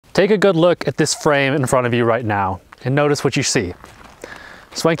Take a good look at this frame in front of you right now and notice what you see.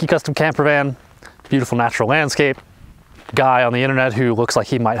 Swanky custom camper van, beautiful natural landscape, guy on the internet who looks like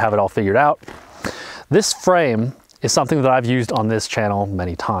he might have it all figured out. This frame is something that I've used on this channel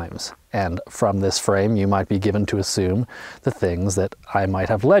many times. And from this frame, you might be given to assume the things that I might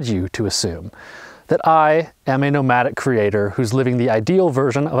have led you to assume. That I am a nomadic creator who's living the ideal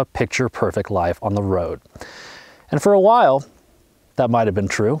version of a picture-perfect life on the road. And for a while, that might have been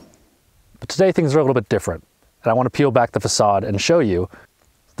true. But today things are a little bit different. And I want to peel back the facade and show you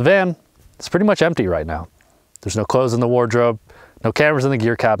the van is pretty much empty right now. There's no clothes in the wardrobe, no cameras in the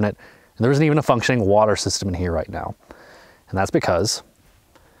gear cabinet, and there isn't even a functioning water system in here right now. And that's because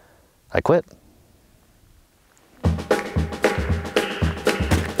I quit.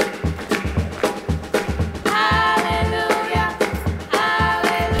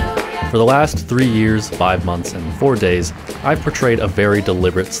 For the last 3 years, 5 months, and 4 days, I've portrayed a very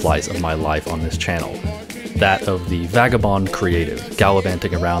deliberate slice of my life on this channel. That of the vagabond creative,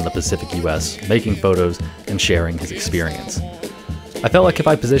 gallivanting around the Pacific US, making photos, and sharing his experience. I felt like if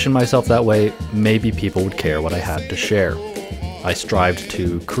I positioned myself that way, maybe people would care what I had to share. I strived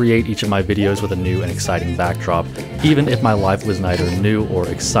to create each of my videos with a new and exciting backdrop, even if my life was neither new or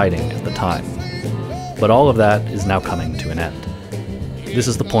exciting at the time. But all of that is now coming to an end. This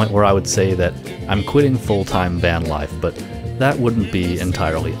is the point where I would say that I'm quitting full-time van life, but that wouldn't be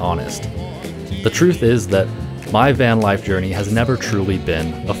entirely honest. The truth is that my van life journey has never truly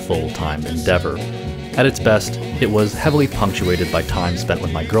been a full-time endeavor. At its best, it was heavily punctuated by time spent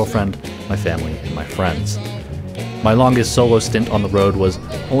with my girlfriend, my family, and my friends. My longest solo stint on the road was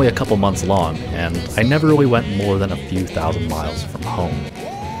only a couple months long, and I never really went more than a few thousand miles from home.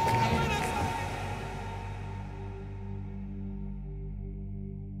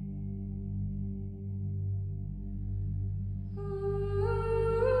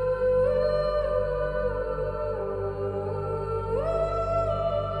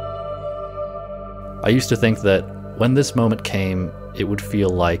 I used to think that when this moment came, it would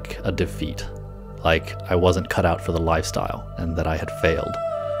feel like a defeat, like I wasn't cut out for the lifestyle and that I had failed.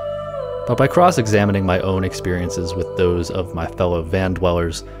 But by cross-examining my own experiences with those of my fellow van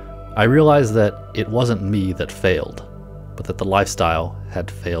dwellers, I realized that it wasn't me that failed, but that the lifestyle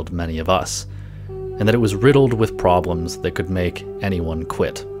had failed many of us, and that it was riddled with problems that could make anyone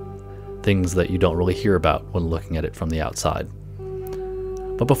quit, things that you don't really hear about when looking at it from the outside.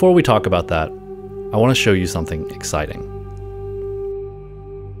 But before we talk about that, I want to show you something exciting.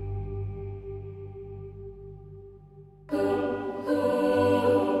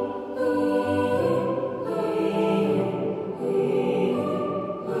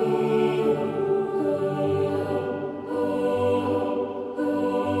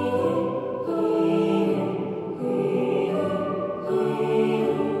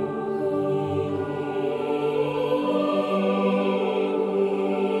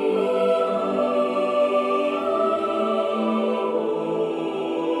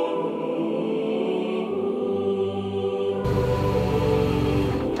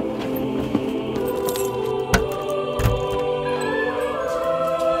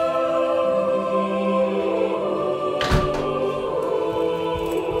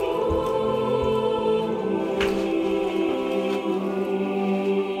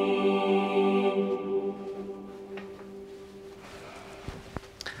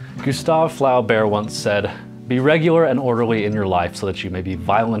 Gustave Flaubert once said, "Be regular and orderly in your life so that you may be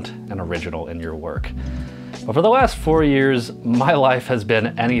violent and original in your work." But for the last 4 years, my life has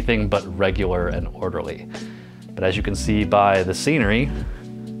been anything but regular and orderly. But as you can see by the scenery,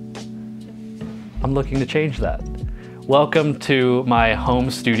 I'm looking to change that. Welcome to my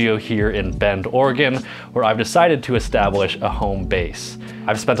home studio here in Bend, Oregon, where I've decided to establish a home base.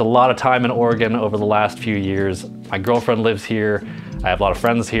 I've spent a lot of time in Oregon over the last few years. My girlfriend lives here. I have a lot of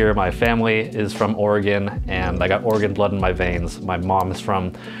friends here. My family is from Oregon, and I got Oregon blood in my veins. My mom is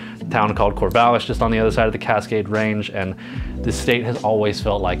from a town called Corvallis, just on the other side of the Cascade Range, and this state has always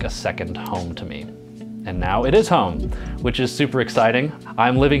felt like a second home to me. And now it is home, which is super exciting.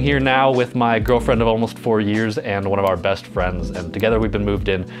 I'm living here now with my girlfriend of almost 4 years and one of our best friends, and together we've been moved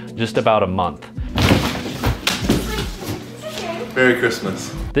in just about a month. Merry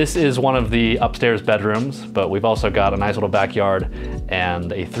Christmas. This is one of the upstairs bedrooms, but we've also got a nice little backyard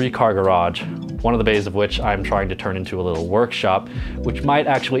and a 3-car garage, one of the bays of which I'm trying to turn into a little workshop, which might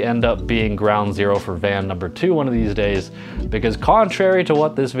actually end up being ground zero for van number 2 one of these days, because contrary to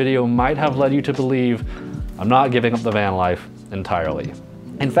what this video might have led you to believe, I'm not giving up the van life entirely.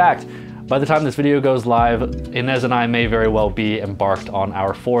 In fact, By the time this video goes live, Inez and I may very well be embarked on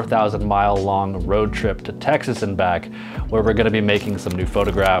our 4,000-mile long road trip to Texas and back, where we're gonna be making some new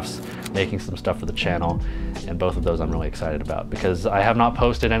photographs, making some stuff for the channel, and both of those I'm really excited about because I have not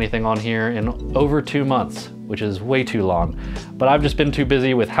posted anything on here in over 2 months, which is way too long. But I've just been too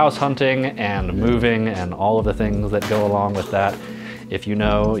busy with house hunting and moving and all of the things that go along with that. If you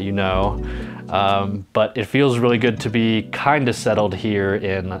know, you know. But it feels really good to be kind of settled here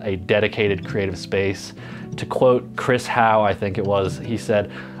in a dedicated creative space. To quote Chris Howe, I think it was, he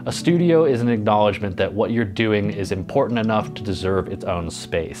said, "A studio is an acknowledgement that what you're doing is important enough to deserve its own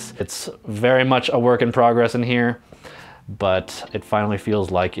space." It's very much a work in progress in here, but it finally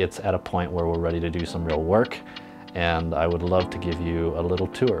feels like it's at a point where we're ready to do some real work. And I would love to give you a little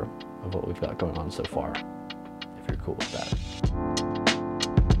tour of what we've got going on so far, if you're cool with that.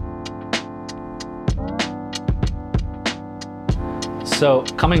 So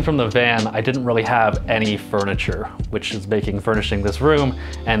coming from the van, I didn't really have any furniture, which is making furnishing this room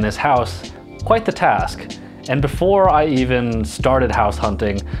and this house quite the task. And before I even started house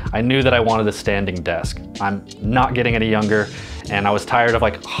hunting, I knew that I wanted a standing desk. I'm not getting any younger, and I was tired of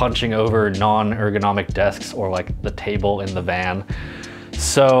like hunching over non-ergonomic desks or like the table in the van.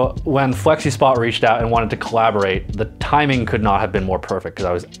 So when Flexispot reached out and wanted to collaborate, the timing could not have been more perfect because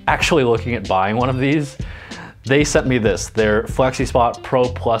I was actually looking at buying one of these. They sent me this, their Flexispot Pro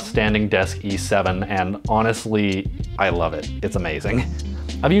Plus Standing Desk E7, and honestly, I love it. It's amazing.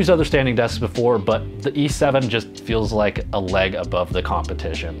 I've used other standing desks before, but the E7 just feels like a leg above the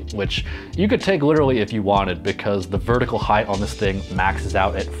competition, which you could take literally if you wanted because the vertical height on this thing maxes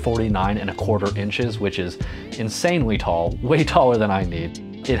out at 49¼ inches, which is insanely tall, way taller than I need.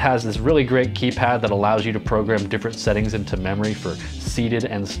 It has this really great keypad that allows you to program different settings into memory for seated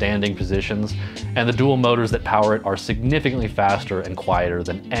and standing positions, and the dual motors that power it are significantly faster and quieter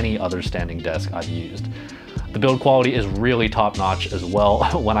than any other standing desk I've used. The build quality is really top-notch as well.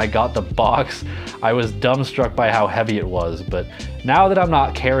 When I got the box, I was dumbstruck by how heavy it was, but now that I'm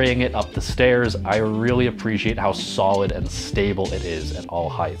not carrying it up the stairs, I really appreciate how solid and stable it is at all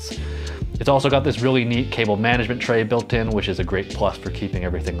heights. It's also got this really neat cable management tray built in, which is a great plus for keeping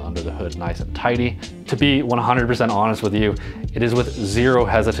everything under the hood nice and tidy. To be 100% honest with you, it is with zero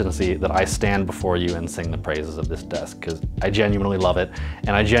hesitancy that I stand before you and sing the praises of this desk, because I genuinely love it,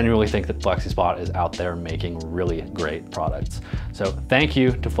 and I genuinely think that Flexispot is out there making really great products. So thank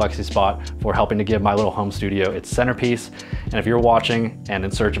you to Flexispot for helping to give my little home studio its centerpiece, and if you're watching and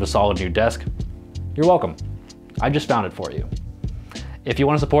in search of a solid new desk, you're welcome. I just found it for you. If you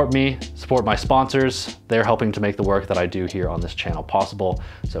want to support me, support my sponsors. They're helping to make the work that I do here on this channel possible.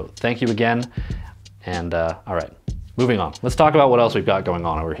 So thank you again. And all right, moving on. Let's talk about what else we've got going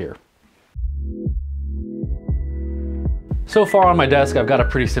on over here. So far on my desk, I've got a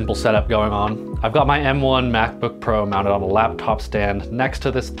pretty simple setup going on. I've got my M1 MacBook Pro mounted on a laptop stand next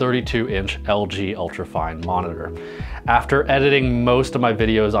to this 32-inch LG ultrafine monitor. After editing most of my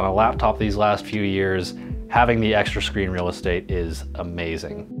videos on a laptop these last few years, having the extra screen real estate is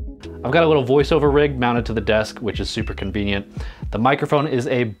amazing. I've got a little voiceover rig mounted to the desk, which is super convenient. The microphone is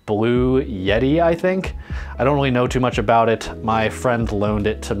a Blue Yeti, I think. I don't really know too much about it. My friend loaned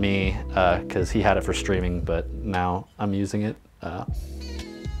it to me because he had it for streaming, but now I'm using it.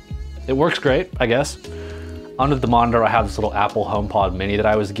 It works great, I guess. Under the monitor, I have this little Apple HomePod Mini that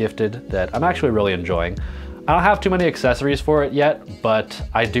I was gifted that I'm actually really enjoying. I don't have too many accessories for it yet, but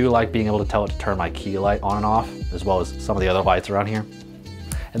I do like being able to tell it to turn my key light on and off, as well as some of the other lights around here.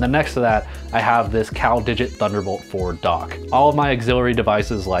 And then next to that, I have this CalDigit Thunderbolt 4 dock. All of my auxiliary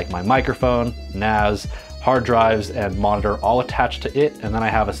devices like my microphone, NAS, hard drives, and monitor all attached to it, and then I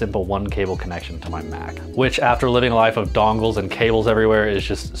have a simple one cable connection to my Mac, which after living a life of dongles and cables everywhere is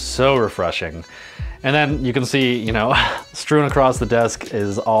just so refreshing. And then you can see, you know, strewn across the desk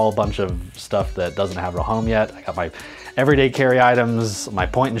is all a bunch of stuff that doesn't have a home yet. I got my everyday carry items, my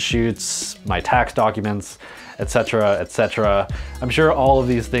point and shoots, my tax documents, etc., etc. I'm sure all of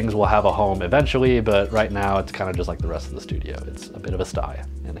these things will have a home eventually, but right now it's kind of just like the rest of the studio. It's a bit of a sty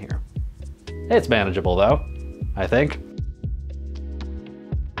in here. It's manageable though, I think.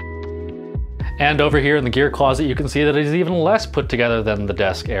 And over here in the gear closet, you can see that it is even less put together than the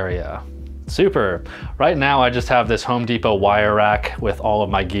desk area. Super. Right now I just have this Home Depot wire rack with all of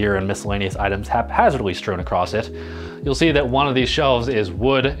my gear and miscellaneous items haphazardly strewn across it. You'll see that one of these shelves is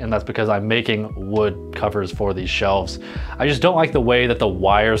wood, and that's because I'm making wood covers for these shelves. I just don't like the way that the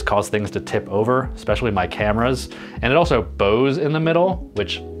wires cause things to tip over, especially my cameras, and it also bows in the middle,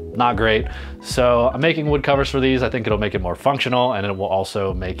 which not great. So I'm making wood covers for these. I think it'll make it more functional, and it will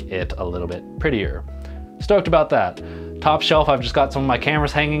also make it a little bit prettier. Stoked about that. top shelf, I've just got some of my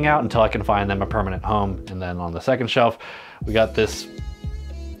cameras hanging out until I can find them a permanent home. And then on the second shelf, we got this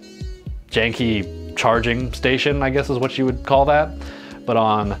janky charging station, I guess is what you would call that. But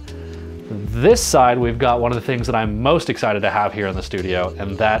on this side, we've got one of the things that I'm most excited to have here in the studio,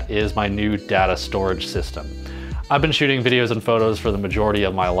 and that is my new data storage system. I've been shooting videos and photos for the majority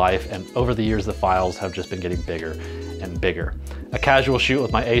of my life, and over the years, the files have just been getting bigger and bigger. A casual shoot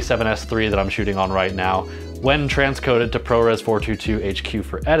with my A7S III that I'm shooting on right now, when transcoded to ProRes 422 HQ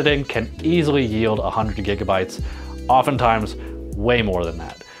for editing, can easily yield 100 gigabytes, oftentimes way more than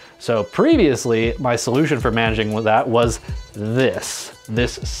that. So previously, my solution for managing with that was this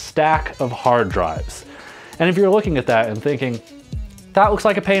stack of hard drives. And if you're looking at that and thinking, that looks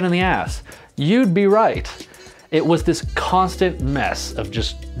like a pain in the ass, you'd be right. It was this constant mess of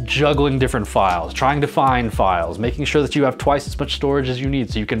just juggling different files, trying to find files, making sure that you have twice as much storage as you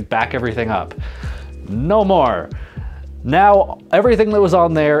need so you can back everything up. No more. Now, everything that was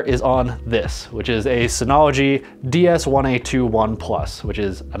on there is on this, which is a Synology DS1A21 Plus, which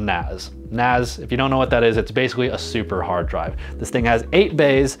is a NAS. NAS, if you don't know what that is, it's basically a super hard drive. This thing has 8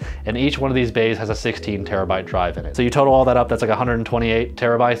 bays, and each one of these bays has a 16 terabyte drive in it. So you total all that up, that's like 128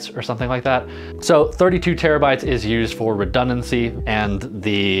 terabytes or something like that. So 32 terabytes is used for redundancy, and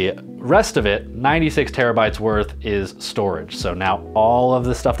the rest of it, 96 terabytes worth, is storage. So now all of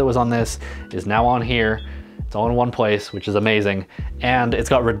the stuff that was on this is now on here. It's all in one place, which is amazing. And it's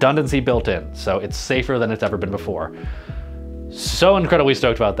got redundancy built in, so it's safer than it's ever been before. So incredibly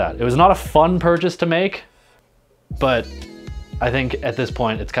stoked about that. It was not a fun purchase to make, but I think at this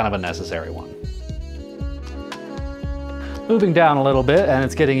point, it's kind of a necessary one. Moving down a little bit, and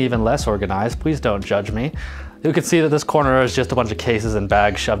it's getting even less organized. Please don't judge me. You can see that this corner is just a bunch of cases and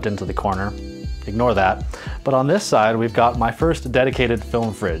bags shoved into the corner. Ignore that. But on this side, we've got my first dedicated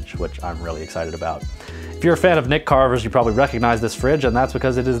film fridge, which I'm really excited about. If you're a fan of Nick Carver's, you probably recognize this fridge, and that's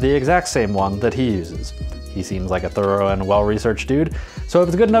because it is the exact same one that he uses. He seems like a thorough and well-researched dude, so if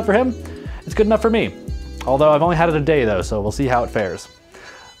it's good enough for him, it's good enough for me. Although I've only had it a day though, so we'll see how it fares.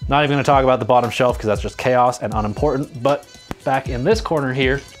 Not even gonna talk about the bottom shelf because that's just chaos and unimportant, but back in this corner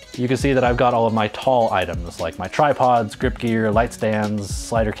here, you can see that I've got all of my tall items, like my tripods, grip gear, light stands,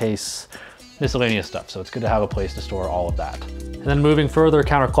 slider case, miscellaneous stuff, so it's good to have a place to store all of that. And then moving further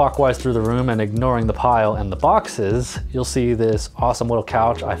counterclockwise through the room and ignoring the pile and the boxes, you'll see this awesome little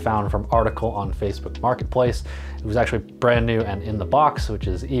couch I found from article on Facebook Marketplace. It was actually brand new and in the box, which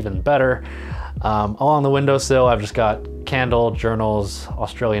is even better. Along the windowsill, I've just got candle, journals,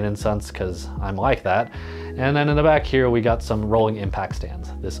 Australian incense, because I'm like that. And then in the back here, we got some rolling impact stands.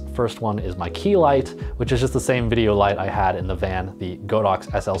 This first one is my key light, which is just the same video light I had in the van, the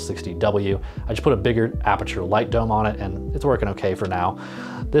Godox SL60W. I just put a bigger aperture light dome on it, and it's working okay for now.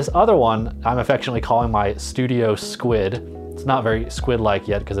 This other one, I'm affectionately calling my Studio Squid. It's not very squid-like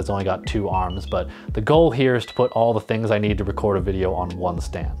yet because it's only got 2 arms, but the goal here is to put all the things I need to record a video on one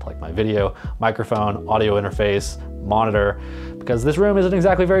stand, like my video, microphone, audio interface, monitor, because this room isn't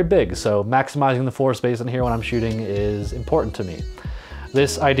exactly very big, so maximizing the floor space in here when I'm shooting is important to me.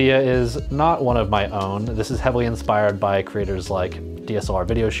 This idea is not one of my own. This is heavily inspired by creators like DSLR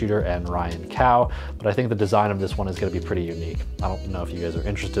Video Shooter and Ryan Cow, but I think the design of this one is going to be pretty unique. I don't know if you guys are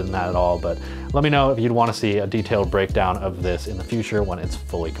interested in that at all, but let me know if you'd want to see a detailed breakdown of this in the future when it's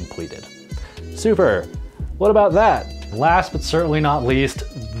fully completed. Super! What about that? Last but certainly not least,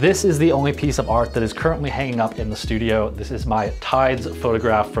 this is the only piece of art that is currently hanging up in the studio. This is my Tides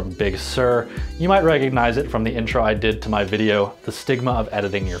photograph from Big Sur. You might recognize it from the intro I did to my video, The Stigma of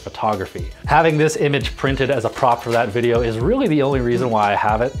Editing Your Photography. Having this image printed as a prop for that video is really the only reason why I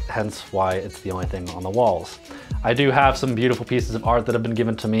have it, hence why it's the only thing on the walls. I do have some beautiful pieces of art that have been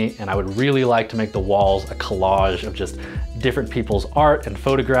given to me, and I would really like to make the walls a collage of just different people's art and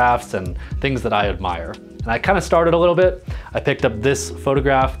photographs and things that I admire. And I kind of started a little bit. I picked up this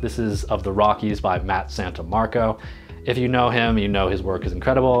photograph. This is of the Rockies by Matt Santamarco. If you know him, you know his work is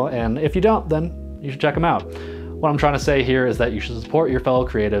incredible, and if you don't, then you should check him out. What I'm trying to say here is that you should support your fellow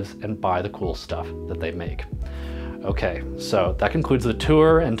creatives and buy the cool stuff that they make. Okay, so that concludes the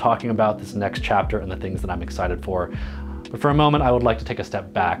tour and talking about this next chapter and the things that I'm excited for. But for a moment, I would like to take a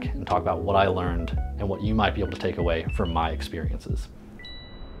step back and talk about what I learned and what you might be able to take away from my experiences.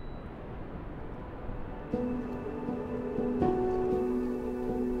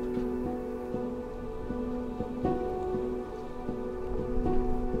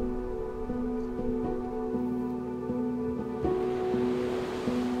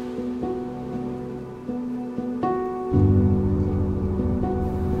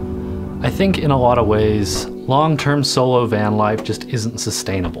 I think in a lot of ways, long-term solo van life just isn't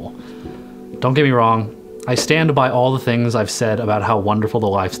sustainable. Don't get me wrong, I stand by all the things I've said about how wonderful the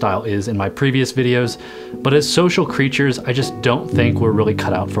lifestyle is in my previous videos, but as social creatures, I just don't think we're really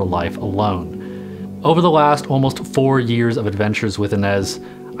cut out for life alone. Over the last almost 4 years of adventures with Inez,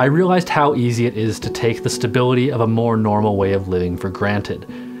 I realized how easy it is to take the stability of a more normal way of living for granted.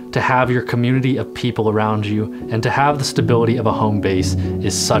 To have your community of people around you and to have the stability of a home base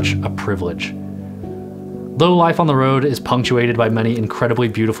is such a privilege. Though life on the road is punctuated by many incredibly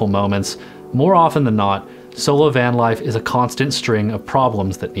beautiful moments, more often than not, solo van life is a constant string of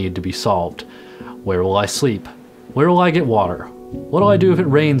problems that need to be solved. Where will I sleep? Where will I get water? What'll I do if it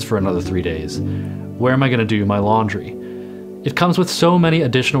rains for another 3 days? Where am I going to do my laundry? It comes with so many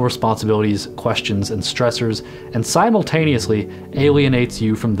additional responsibilities, questions, and stressors, and simultaneously alienates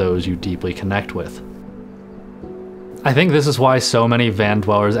you from those you deeply connect with. I think this is why so many van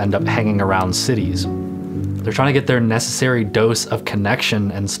dwellers end up hanging around cities. They're trying to get their necessary dose of connection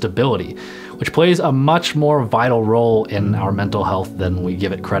and stability, which plays a much more vital role in our mental health than we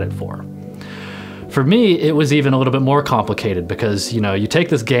give it credit for. For me, it was even a little bit more complicated because, you take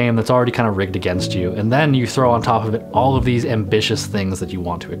this game that's already kind of rigged against you, and then you throw on top of it all of these ambitious things that you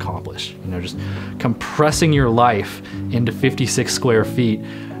want to accomplish. Just compressing your life into 56 square feet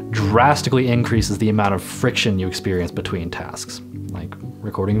drastically increases the amount of friction you experience between tasks. Like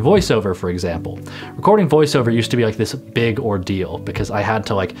recording voiceover, for example. Recording voiceover used to be like this big ordeal because I had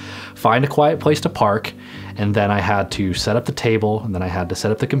to find a quiet place to park, and then I had to set up the table, and then I had to set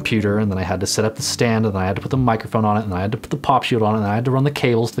up the computer, and then I had to set up the stand, and then I had to put the microphone on it, and I had to put the pop shield on it, and I had to run the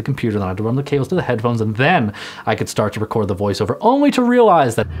cables to the computer, and then I had to run the cables to the headphones, and then I could start to record the voiceover, only to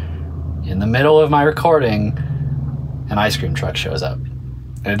realize that in the middle of my recording, an ice cream truck shows up.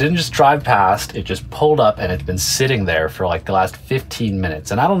 And it didn't just drive past, it just pulled up, and it's been sitting there for the last 15 minutes.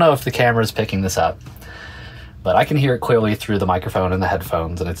 And I don't know if the camera's picking this up, but I can hear it clearly through the microphone and the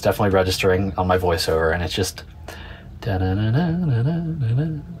headphones, and it's definitely registering on my voiceover, and it's just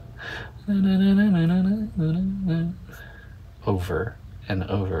over and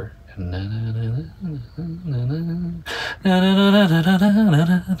over.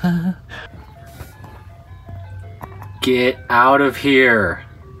 Get out of here.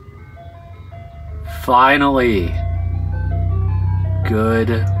 Finally.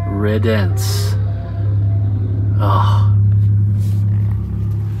 Good riddance. Oh.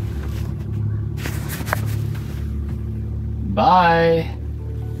 Bye.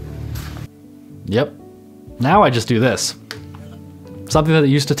 Yep. Now I just do this. Something that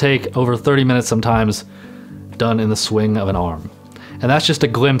used to take over 30 minutes sometimes, done in the swing of an arm. And that's just a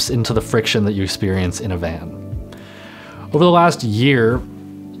glimpse into the friction that you experience in a van. Over the last year,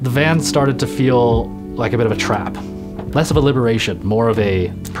 the van started to feel like a bit of a trap. Less of a liberation, more of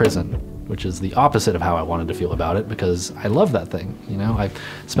a prison, which is the opposite of how I wanted to feel about it because I love that thing. I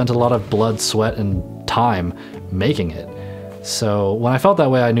spent a lot of blood, sweat, and time making it. So when I felt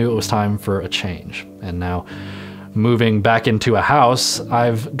that way, I knew it was time for a change. And now, moving back into a house,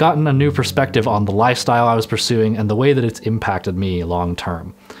 I've gotten a new perspective on the lifestyle I was pursuing and the way that it's impacted me long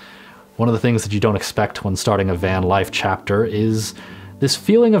term. One of the things that you don't expect when starting a van life chapter is this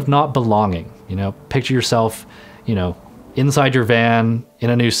feeling of not belonging. Picture yourself, inside your van in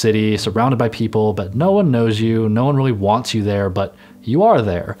a new city, surrounded by people, but no one knows you, no one really wants you there, but you are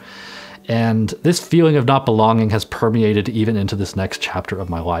there. And this feeling of not belonging has permeated even into this next chapter of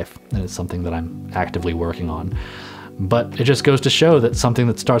my life, and it's something that I'm actively working on. But it just goes to show that something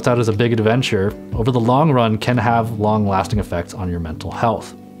that starts out as a big adventure, over the long run can have long-lasting effects on your mental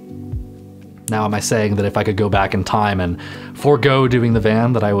health. Now, am I saying that if I could go back in time and forego doing the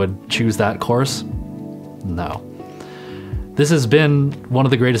van, that I would choose that course? No. This has been one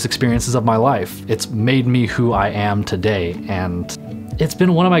of the greatest experiences of my life. It's made me who I am today, and it's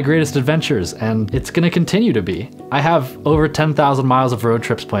been one of my greatest adventures, and it's gonna continue to be. I have over 10,000 miles of road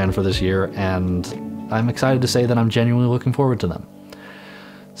trips planned for this year, and I'm excited to say that I'm genuinely looking forward to them.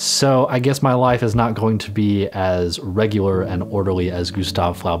 So I guess my life is not going to be as regular and orderly as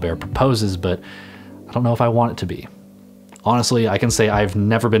Gustave Flaubert proposes, but I don't know if I want it to be. Honestly, I can say I've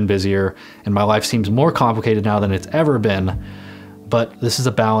never been busier, and my life seems more complicated now than it's ever been, but this is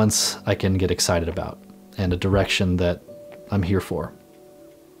a balance I can get excited about, and a direction that I'm here for.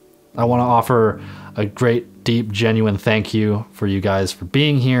 I want to offer a great, deep, genuine thank you for you guys for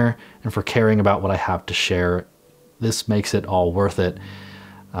being here and for caring about what I have to share. This makes it all worth it.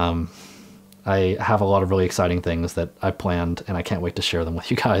 I have a lot of really exciting things that I planned, and I can't wait to share them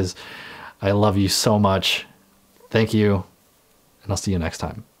with you guys. I love you so much. Thank you, and I'll see you next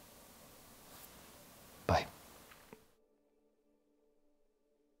time.